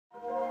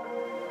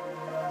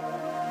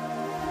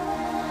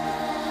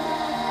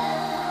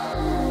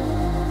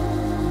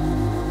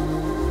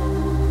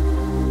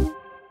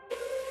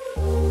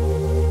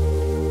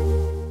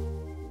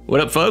What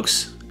up,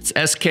 folks? It's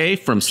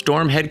SK from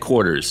Storm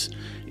Headquarters,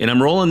 and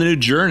I'm rolling the new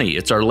Journey.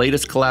 It's our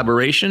latest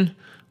collaboration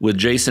with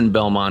Jason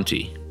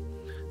Belmonte.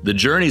 The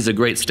Journey is a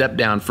great step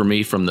down for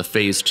me from the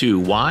Phase 2.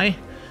 Why?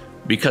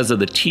 Because of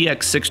the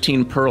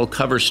TX16 Pearl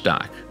cover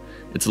stock.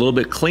 It's a little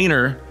bit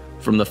cleaner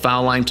from the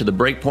foul line to the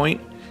break point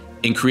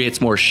and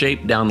creates more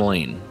shape down the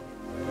lane.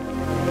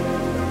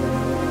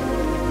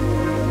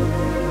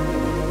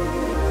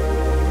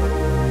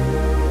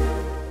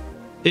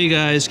 Hey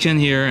guys, Ken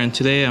here, and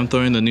today I'm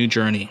throwing the new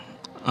Journey.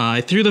 I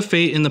threw the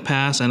Fate in the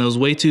past and it was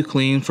way too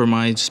clean for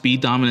my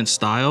speed dominant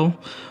style,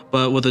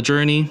 but with the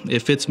Journey, it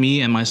fits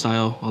me and my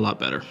style a lot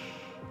better.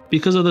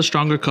 Because of the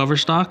stronger cover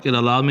stock, it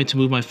allowed me to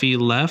move my feet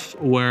left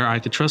where I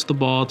could trust the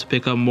ball to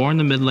pick up more in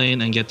the mid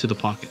lane and get to the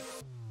pocket.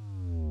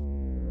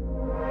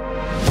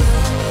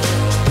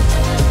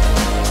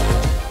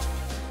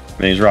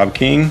 My name is Rob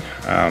King,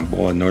 I'm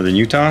born in Northern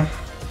Utah.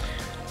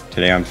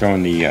 Today I'm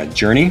throwing the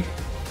Journey.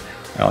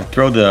 I'll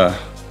throw the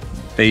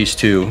Phase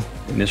 2,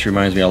 and this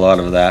reminds me a lot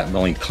of that,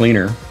 only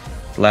cleaner.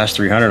 The last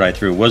 300 I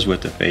threw was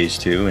with the Phase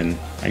 2, and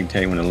I can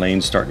tell you when the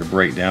lanes start to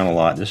break down a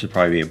lot, this would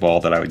probably be a ball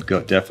that I would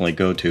definitely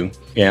go to.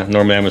 Yeah,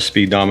 normally I'm a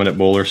speed dominant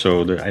bowler,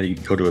 so I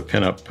go to a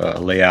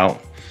pinup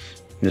layout.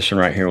 This one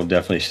right here will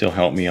definitely still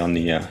help me on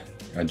the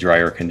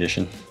drier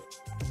condition.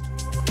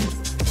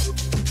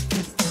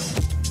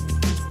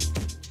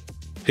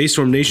 Hey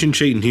Storm Nation,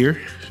 Chayton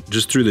here.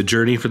 Just threw the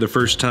Journey for the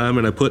first time,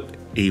 and I put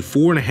a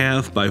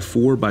 4.5 by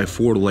 4 by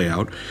 4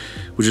 layout,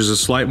 which is a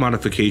slight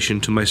modification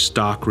to my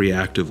stock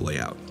reactive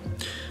layout.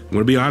 I'm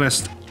gonna be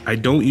honest, I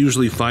don't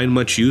usually find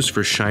much use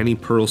for shiny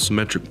pearl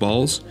symmetric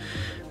balls.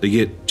 They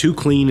get too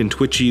clean and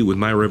twitchy with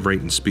my rev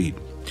rate and speed.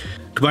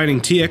 Combining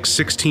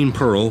TX16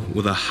 Pearl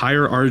with a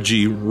higher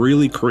RG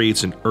really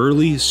creates an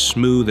early,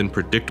 smooth, and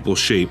predictable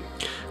shape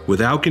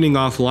without getting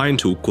offline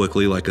too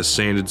quickly like a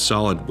sanded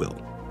solid will.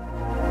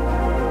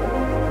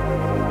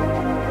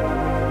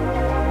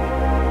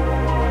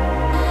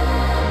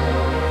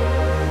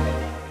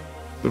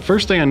 The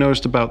first thing I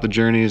noticed about the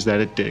Journey is that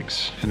it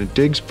digs, and it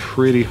digs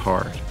pretty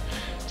hard.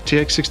 The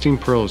TX16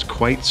 Pearl is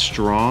quite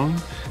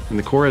strong, and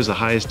the core has the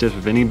highest diff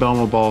of any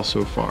Belmo ball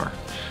so far.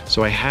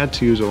 So I had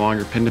to use a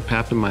longer pin to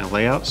pap in my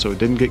layout so it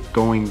didn't get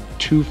going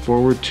too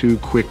forward too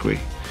quickly.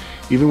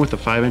 Even with a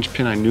 5-inch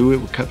pin, I knew it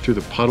would cut through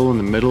the puddle in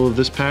the middle of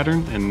this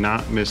pattern and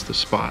not miss the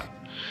spot.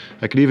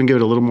 I could even give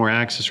it a little more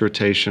axis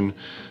rotation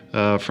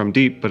from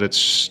deep, but it's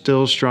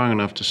still strong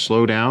enough to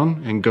slow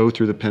down and go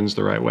through the pins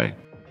the right way.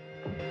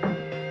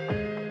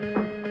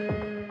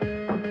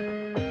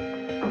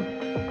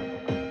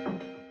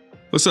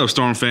 What's up,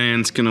 Storm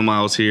fans? Kendle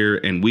Miles here,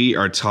 and we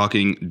are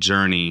talking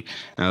Journey.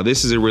 Now,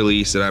 this is a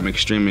release that I'm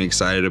extremely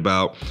excited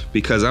about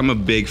because I'm a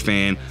big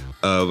fan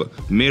of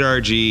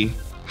mid-RG,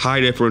 high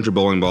differential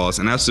bowling balls,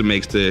 and that's what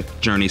makes the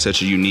Journey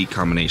such a unique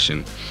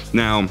combination.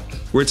 Now,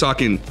 we're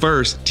talking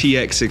first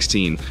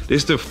TX16.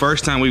 This is the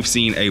first time we've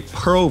seen a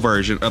Pearl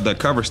version of the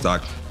cover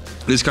stock.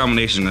 This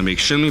combination is gonna be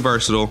extremely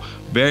versatile,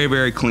 very,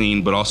 very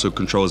clean, but also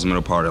controls the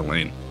middle part of the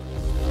lane.